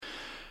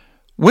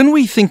When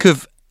we think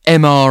of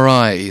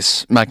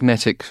MRIs,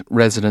 magnetic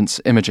resonance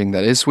imaging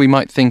that is, we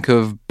might think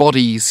of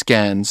body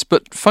scans,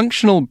 but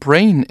functional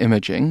brain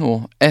imaging,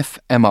 or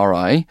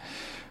fMRI,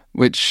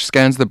 which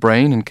scans the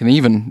brain and can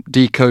even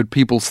decode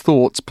people's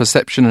thoughts,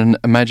 perception and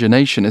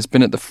imagination, has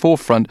been at the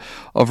forefront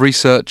of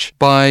research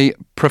by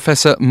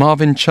Professor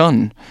Marvin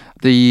Chun,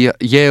 the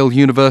Yale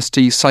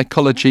University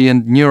psychology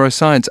and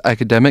neuroscience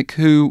academic,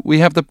 who we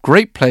have the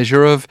great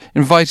pleasure of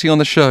inviting on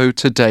the show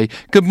today.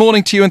 Good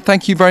morning to you, and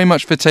thank you very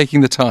much for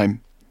taking the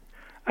time.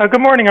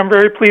 Good morning. I'm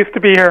very pleased to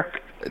be here.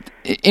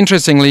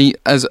 Interestingly,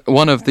 as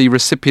one of the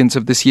recipients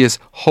of this year's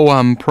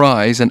Hoam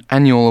Prize, an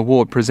annual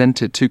award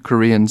presented to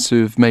Koreans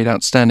who've made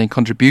outstanding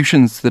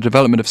contributions to the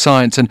development of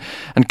science and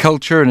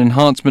culture and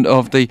enhancement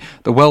of the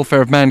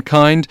welfare of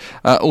mankind,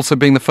 also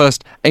being the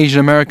first Asian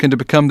American to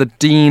become the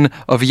Dean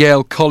of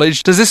Yale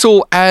College. Does this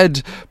all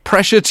add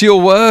pressure to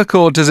your work,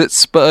 or does it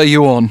spur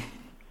you on?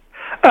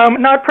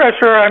 Not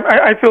pressure.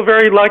 I feel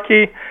very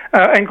lucky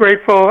and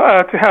grateful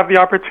to have the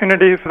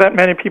opportunities that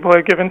many people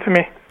have given to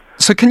me.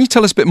 So can you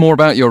tell us a bit more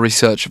about your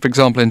research, for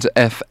example, into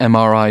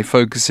fMRI,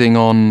 focusing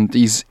on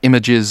these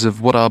images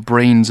of what our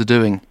brains are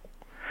doing?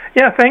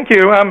 Yeah, thank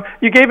you.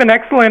 You gave an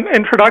excellent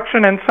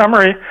introduction and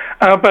summary,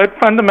 but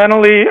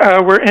fundamentally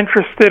we're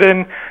interested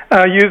in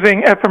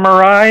using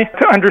fMRI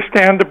to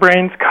understand the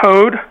brain's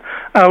code.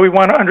 We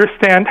want to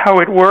understand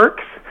how it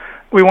works.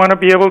 We want to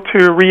be able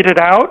to read it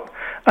out.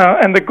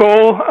 And the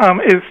goal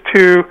is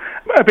to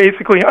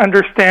basically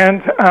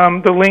understand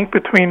the link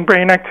between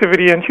brain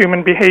activity and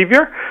human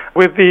behavior,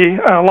 with the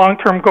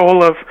long-term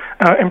goal of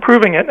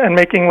improving it and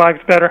making lives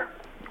better.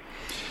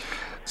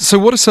 So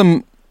what are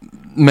some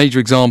major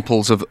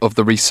examples of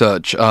the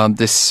research?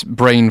 This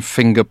brain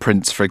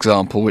fingerprints, for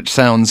example, which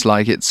sounds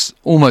like it's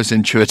almost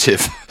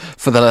intuitive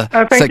for the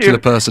secular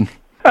person.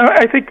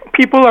 I think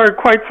people are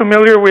quite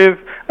familiar with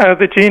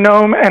the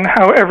genome and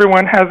how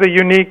everyone has a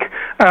unique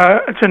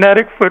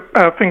genetic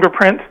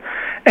fingerprint.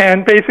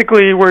 And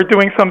basically, we're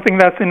doing something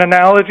that's an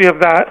analogy of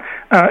that,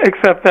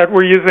 except that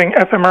we're using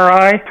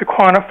fMRI to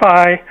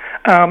quantify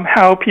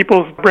how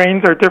people's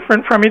brains are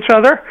different from each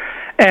other.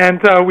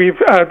 And we've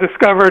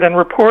discovered and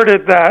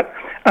reported that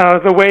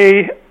the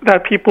way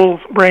that people's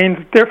brains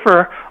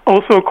differ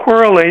also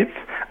correlates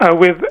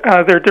with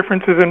their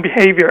differences in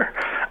behavior.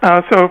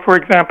 So, for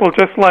example,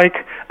 just like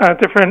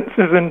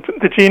differences in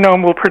the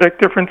genome will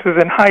predict differences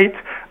in height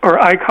or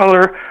eye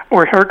color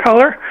or hair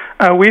color,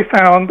 we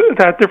found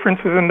that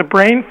differences in the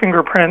brain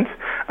fingerprint,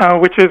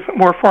 which is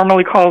more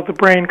formally called the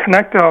brain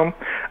connectome,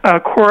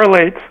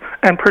 correlates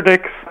and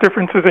predicts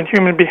differences in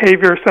human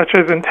behavior such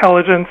as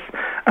intelligence,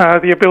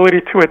 the ability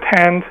to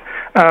attend,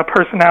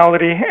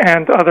 personality,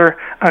 and other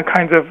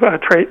kinds of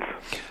traits.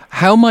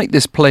 How might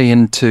this play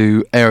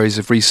into areas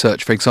of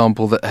research, for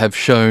example, that have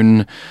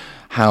shown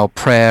how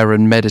prayer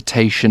and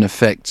meditation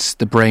affects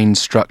the brain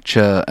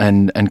structure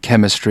and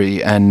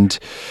chemistry, and,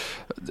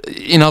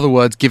 in other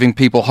words, giving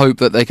people hope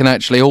that they can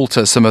actually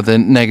alter some of the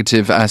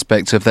negative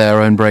aspects of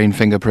their own brain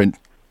fingerprint?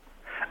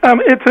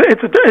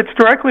 It's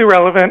directly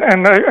relevant,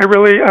 and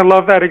I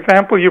love that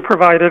example you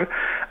provided.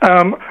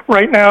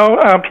 Right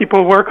now,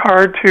 people work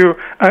hard to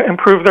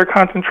improve their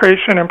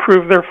concentration,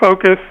 improve their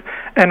focus,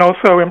 and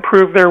also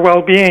improve their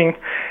well-being.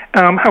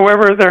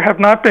 However, there have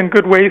not been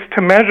good ways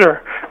to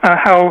measure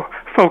how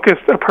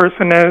focused a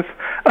person is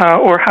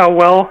or how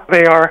well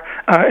they are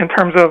in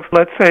terms of,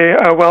 let's say,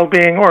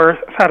 well-being or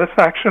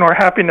satisfaction or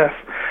happiness.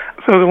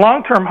 So the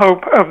long-term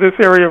hope of this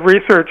area of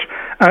research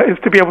is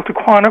to be able to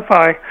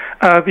quantify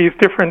these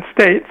different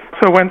states.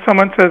 So when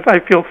someone says, I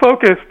feel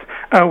focused,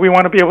 we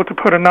want to be able to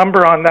put a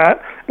number on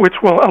that, which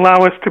will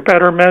allow us to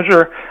better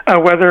measure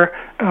whether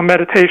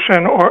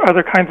meditation or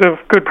other kinds of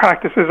good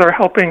practices are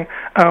helping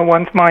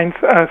one's mind's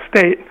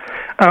state.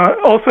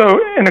 Also,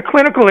 in a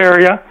clinical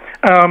area,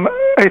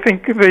 I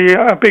think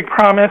the big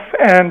promise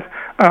and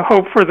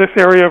hope for this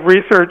area of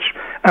research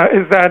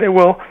is that it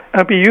will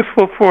be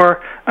useful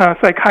for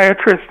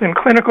psychiatrists in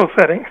clinical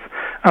settings.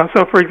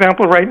 So, for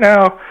example, right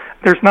now,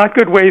 there's not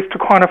good ways to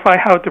quantify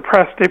how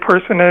depressed a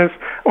person is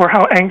or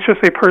how anxious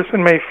a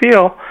person may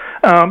feel,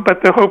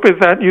 but the hope is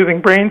that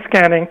using brain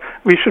scanning,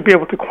 we should be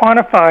able to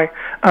quantify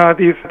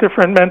these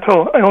different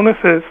mental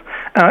illnesses.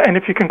 And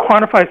if you can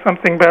quantify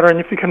something better and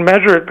if you can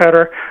measure it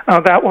better,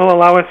 that will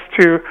allow us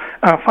to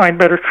find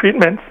better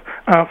treatments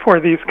for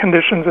these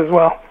conditions as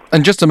well.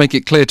 And just to make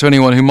it clear to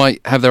anyone who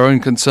might have their own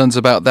concerns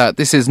about that,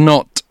 this is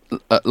not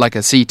like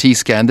a CT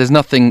scan. There's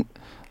nothing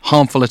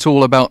harmful at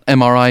all about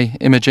MRI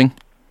imaging?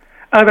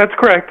 That's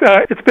correct.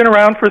 It's been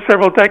around for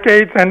several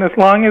decades, and as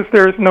long as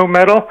there is no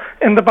metal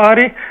in the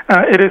body,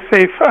 it is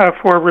safe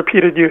for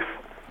repeated use.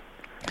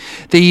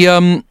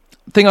 The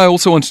thing I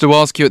also wanted to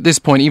ask you at this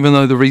point, even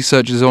though the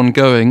research is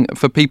ongoing,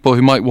 for people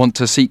who might want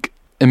to seek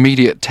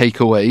immediate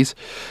takeaways,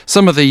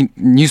 some of the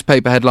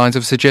newspaper headlines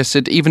have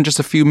suggested even just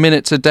a few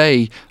minutes a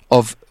day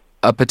of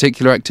a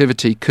particular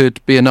activity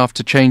could be enough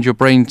to change your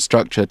brain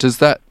structure. Does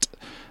that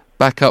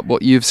back up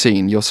what you've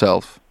seen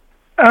yourself?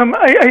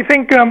 I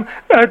think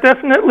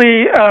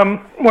definitely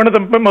one of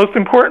the most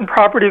important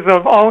properties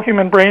of all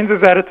human brains is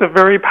that it's a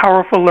very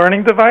powerful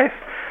learning device.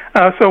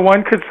 So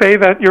one could say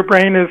that your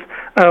brain is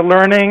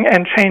learning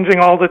and changing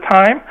all the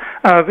time.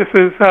 This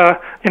is,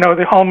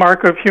 the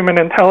hallmark of human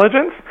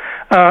intelligence.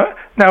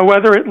 Now,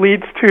 whether it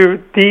leads to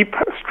deep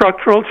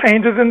structural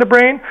changes in the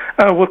brain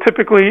will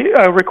typically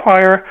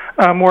require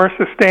more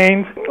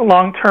sustained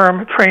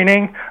long-term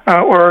training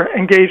or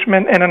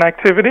engagement in an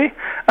activity.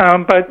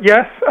 But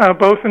yes,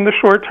 both in the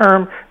short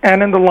term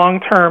and in the long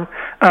term,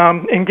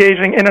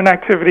 engaging in an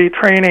activity,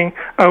 training,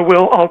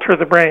 will alter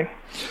the brain.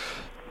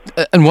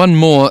 And one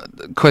more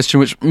question,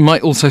 which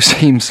might also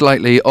seem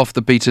slightly off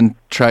the beaten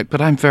track,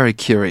 but I'm very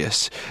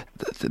curious.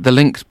 The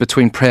link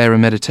between prayer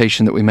and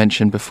meditation that we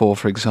mentioned before,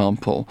 for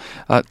example,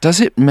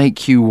 does it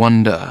make you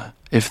wonder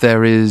if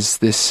there is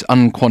this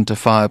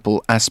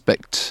unquantifiable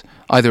aspect,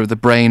 either of the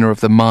brain or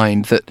of the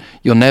mind, that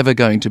you're never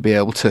going to be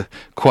able to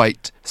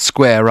quite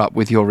square up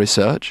with your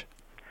research?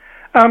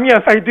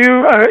 Yes, I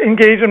do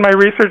engage in my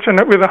research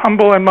with a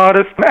humble and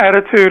modest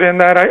attitude in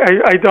that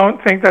I don't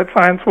think that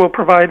science will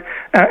provide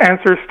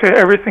answers to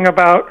everything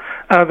about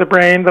the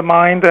brain, the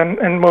mind,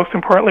 and most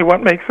importantly,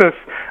 what makes us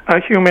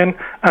human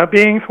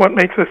beings, what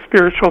makes us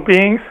spiritual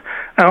beings.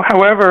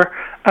 However,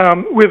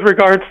 with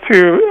regards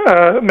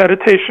to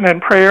meditation and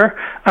prayer,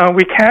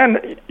 we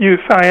can use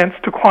science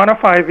to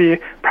quantify the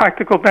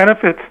practical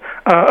benefits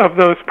of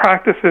those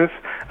practices.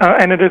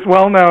 And it is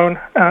well known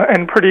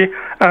and pretty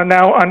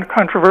now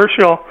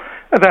uncontroversial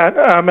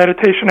that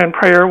meditation and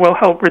prayer will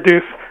help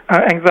reduce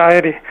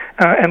anxiety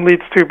and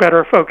leads to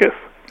better focus.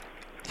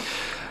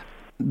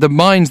 The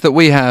minds that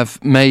we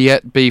have may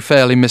yet be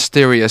fairly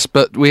mysterious,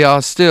 but we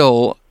are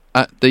still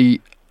at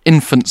the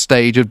infant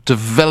stage of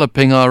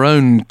developing our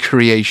own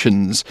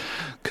creations.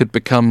 Could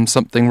become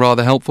something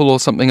rather helpful or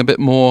something a bit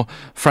more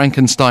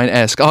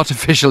Frankenstein-esque.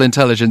 Artificial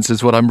intelligence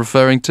is what I'm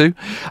referring to.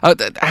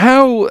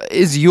 How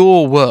is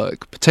your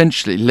work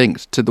potentially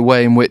linked to the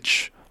way in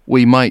which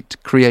we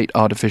might create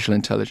artificial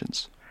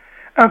intelligence?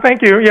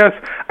 Thank you. Yes,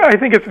 I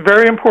think it's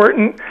very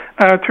important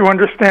to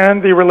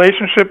understand the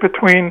relationship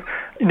between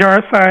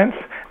neuroscience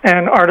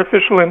and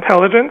artificial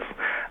intelligence.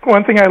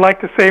 One thing I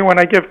like to say when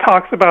I give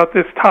talks about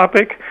this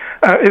topic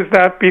is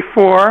that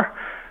before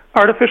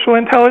artificial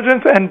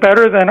intelligence and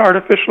better than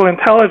artificial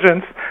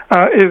intelligence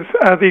is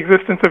the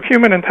existence of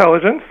human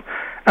intelligence.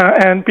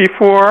 And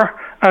before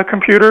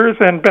computers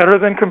and better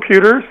than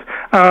computers,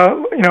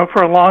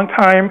 for a long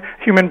time,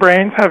 human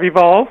brains have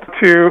evolved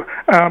to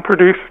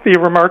produce the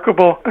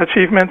remarkable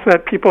achievements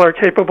that people are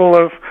capable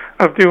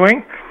of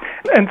doing.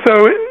 And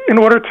so in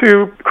order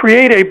to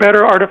create a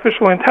better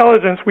artificial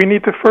intelligence, we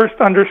need to first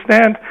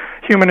understand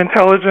human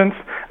intelligence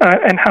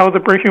and how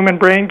the human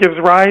brain gives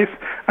rise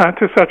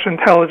to such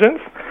intelligence.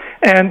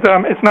 And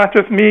it's not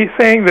just me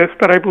saying this,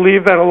 but I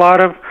believe that a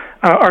lot of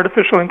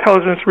artificial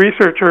intelligence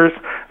researchers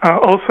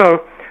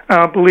also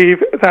believe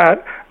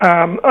that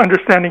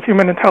understanding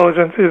human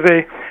intelligence is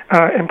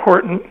a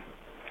important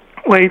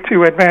way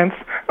to advance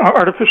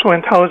artificial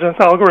intelligence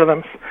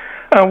algorithms.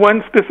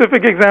 One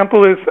specific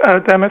example is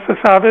Demis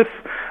Hassabis,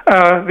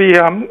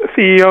 the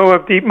CEO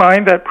of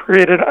DeepMind that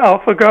created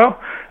AlphaGo,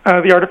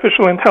 the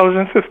artificial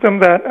intelligence system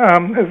that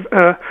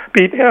has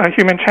beat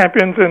human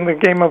champions in the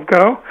game of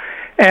Go.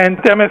 And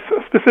Demis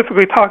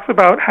specifically talks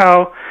about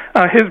how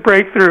his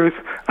breakthroughs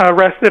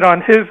rested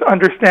on his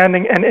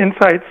understanding and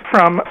insights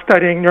from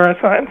studying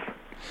neuroscience.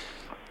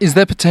 Is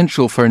there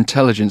potential for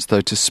intelligence, though,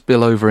 to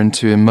spill over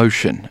into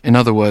emotion? In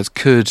other words,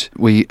 could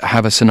we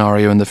have a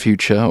scenario in the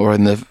future, or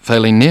in the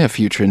fairly near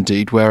future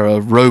indeed, where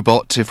a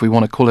robot, if we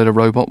want to call it a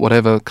robot,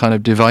 whatever kind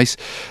of device,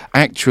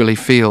 actually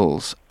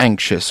feels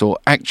anxious or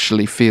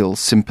actually feels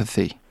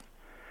sympathy?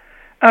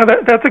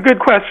 That's a good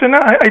question.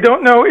 I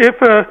don't know if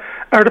an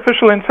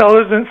artificial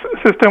intelligence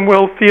system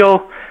will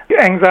feel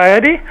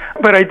anxiety,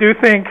 but I do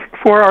think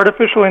for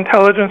artificial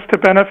intelligence to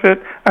benefit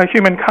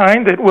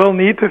humankind, it will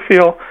need to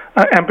feel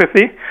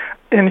empathy.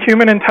 In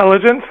human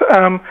intelligence,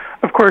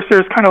 of course,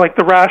 there's kind of like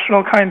the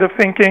rational kind of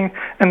thinking,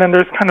 and then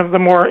there's kind of the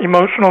more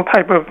emotional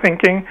type of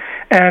thinking,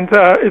 and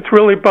it's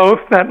really both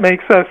that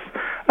makes us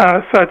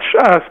such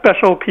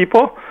special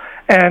people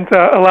and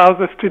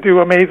allows us to do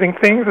amazing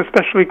things,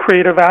 especially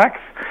creative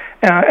acts,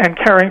 and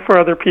caring for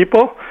other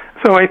people.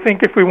 So I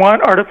think if we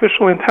want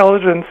artificial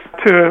intelligence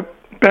to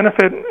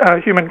benefit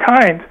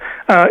humankind,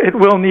 it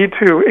will need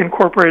to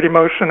incorporate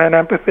emotion and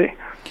empathy.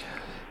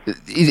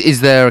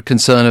 Is there a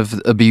concern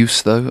of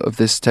abuse, though, of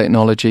this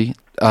technology?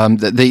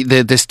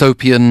 The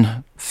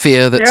dystopian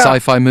fear that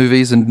sci-fi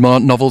movies and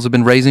novels have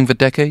been raising for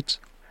decades?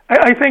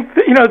 I think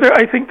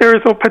I think there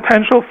is a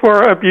potential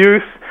for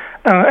abuse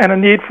and a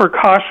need for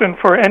caution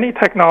for any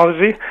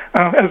technology,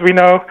 as we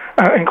know,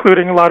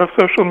 including a lot of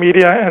social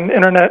media and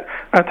internet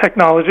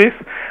technologies.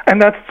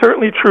 And that's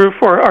certainly true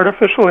for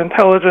artificial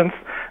intelligence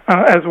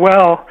as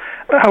well.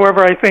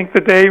 However, I think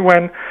the day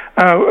when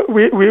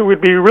we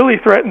would be really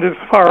threatened is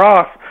far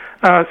off,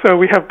 so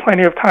we have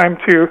plenty of time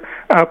to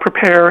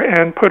prepare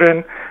and put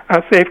in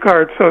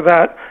safeguards so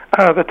that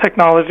the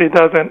technology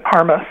doesn't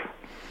harm us.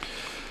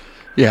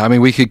 Yeah, I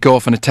mean, we could go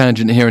off on a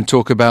tangent here and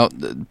talk about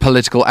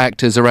political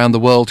actors around the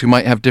world who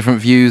might have different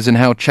views and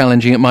how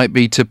challenging it might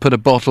be to put a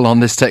bottle on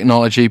this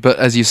technology. But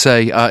as you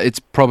say, it's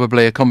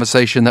probably a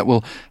conversation that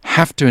will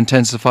have to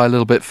intensify a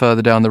little bit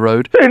further down the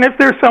road. And if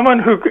there's someone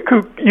who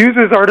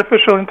uses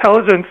artificial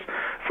intelligence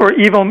for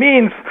evil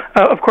means,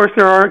 of course,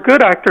 there are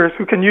good actors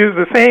who can use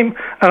the same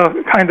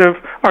kind of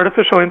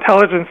artificial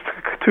intelligence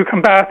to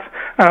combat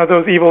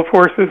those evil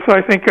forces. So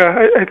I think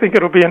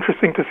it'll be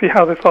interesting to see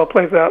how this all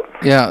plays out.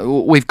 Yeah,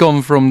 we've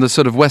gone from the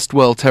sort of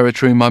Westworld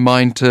territory in my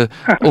mind to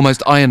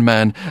almost Iron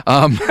Man.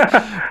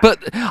 But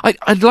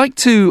I'd like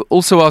to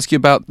also ask you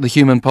about the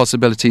human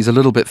possibilities a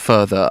little bit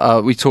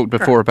further. We talked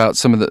before about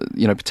some of the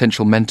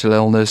potential mental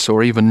illness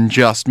or even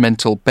just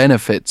mental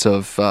benefits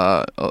of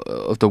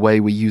the way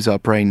we use our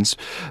brains.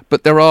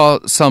 But there are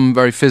some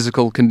very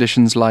physical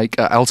conditions like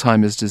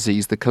Alzheimer's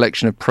disease, the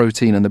collection of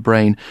protein in the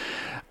brain.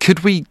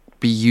 Could we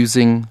be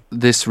using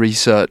this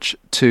research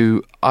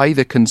to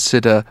either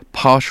consider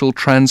partial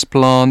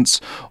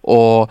transplants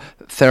or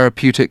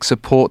therapeutic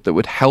support that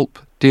would help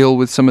deal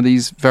with some of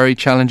these very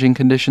challenging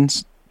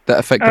conditions that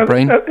affect the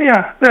brain? So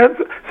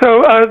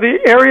the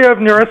area of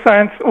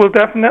neuroscience will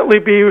definitely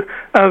be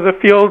the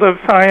field of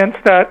science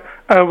that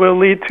will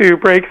lead to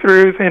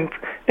breakthroughs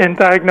in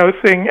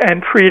diagnosing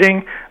and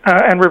treating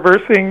and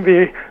reversing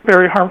the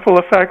very harmful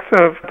effects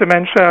of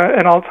dementia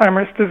and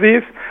Alzheimer's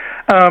disease.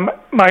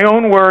 My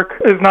own work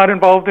is not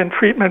involved in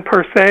treatment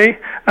per se,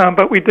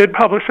 but we did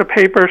publish a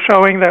paper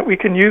showing that we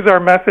can use our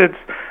methods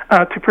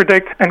to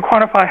predict and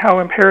quantify how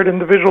impaired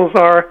individuals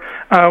are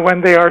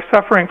when they are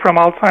suffering from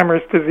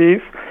Alzheimer's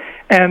disease.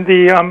 And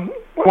the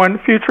one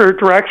future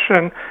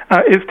direction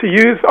is to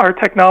use our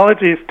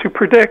technologies to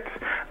predict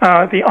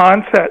the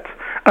onset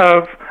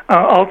of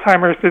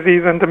Alzheimer's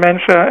disease and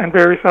dementia and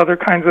various other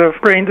kinds of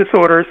brain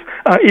disorders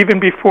even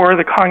before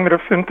the cognitive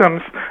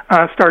symptoms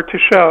start to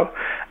show.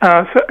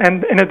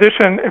 And in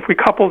addition, if we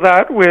couple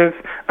that with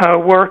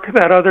work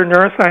that other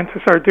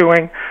neuroscientists are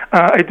doing,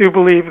 I do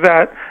believe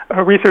that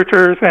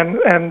researchers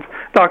and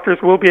doctors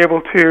will be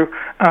able to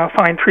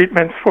find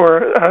treatments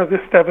for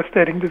this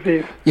devastating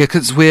disease. Yeah,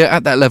 because we're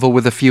at that level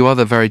with a few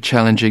other very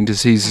challenging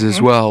diseases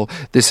as well.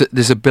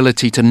 This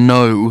ability to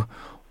know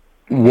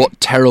what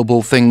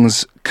terrible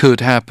things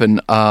could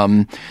happen,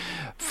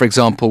 for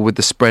example, with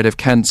the spread of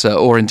cancer,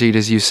 or indeed,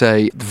 as you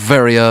say,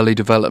 very early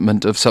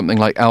development of something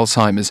like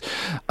Alzheimer's.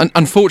 And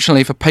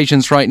unfortunately, for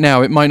patients right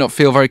now, it might not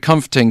feel very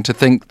comforting to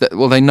think that,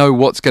 well, they know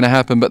what's going to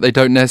happen, but they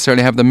don't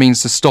necessarily have the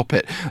means to stop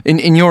it.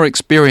 In your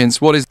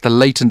experience, what is the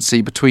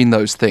latency between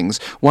those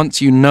things?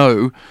 Once you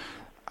know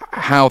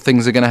how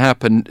things are going to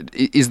happen,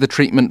 is the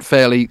treatment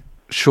fairly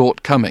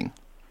shortcoming?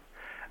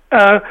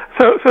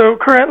 So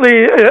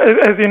currently,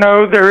 as you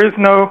know, there is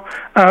no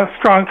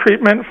strong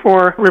treatment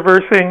for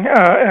reversing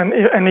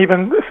and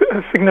even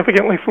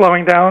significantly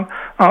slowing down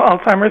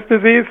Alzheimer's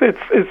disease.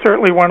 It's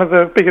certainly one of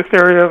the biggest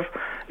areas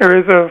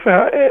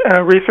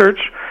of research,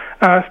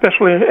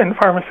 especially in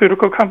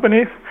pharmaceutical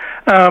companies.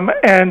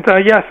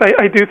 Yes,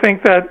 I do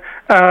think that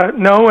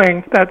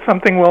knowing that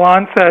something will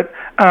onset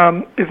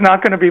is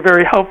not going to be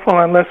very helpful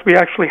unless we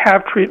actually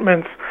have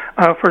treatments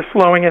for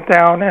slowing it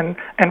down and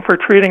for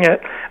treating it.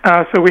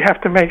 So we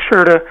have to make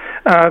sure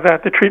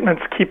that the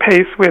treatments keep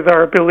pace with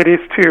our abilities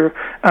to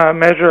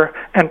measure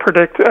and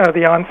predict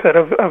the onset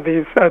of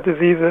these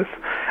diseases.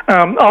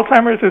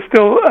 Alzheimer's is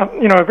still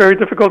a very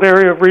difficult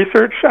area of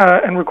research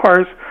and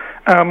requires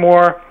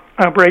more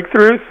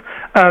breakthroughs.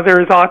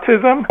 There is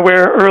autism,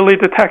 where early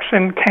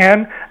detection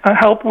can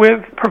help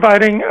with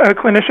providing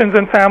clinicians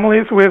and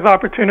families with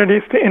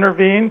opportunities to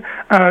intervene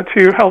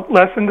to help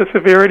lessen the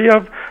severity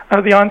of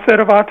the onset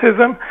of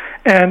autism.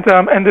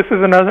 And this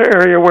is another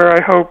area where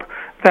I hope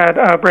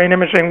that brain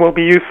imaging will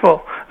be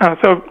useful.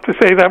 So to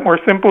say that more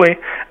simply,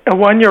 a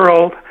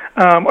 1-year-old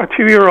a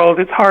 2-year-old,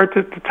 it's hard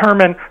to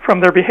determine from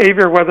their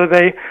behavior whether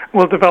they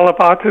will develop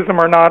autism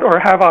or not, or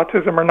have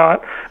autism or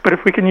not. But if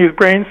we can use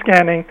brain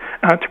scanning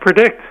to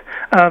predict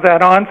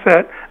that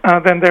onset,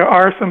 then there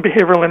are some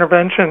behavioral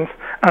interventions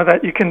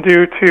that you can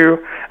do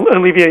to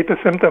alleviate the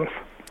symptoms.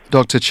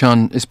 Dr.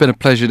 Chun, it's been a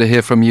pleasure to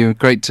hear from you.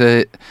 Great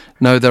to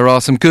know there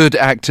are some good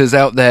actors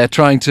out there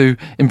trying to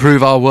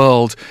improve our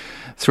world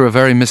through a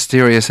very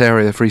mysterious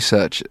area of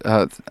research.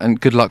 And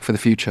good luck for the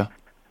future.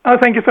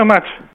 Thank you so much.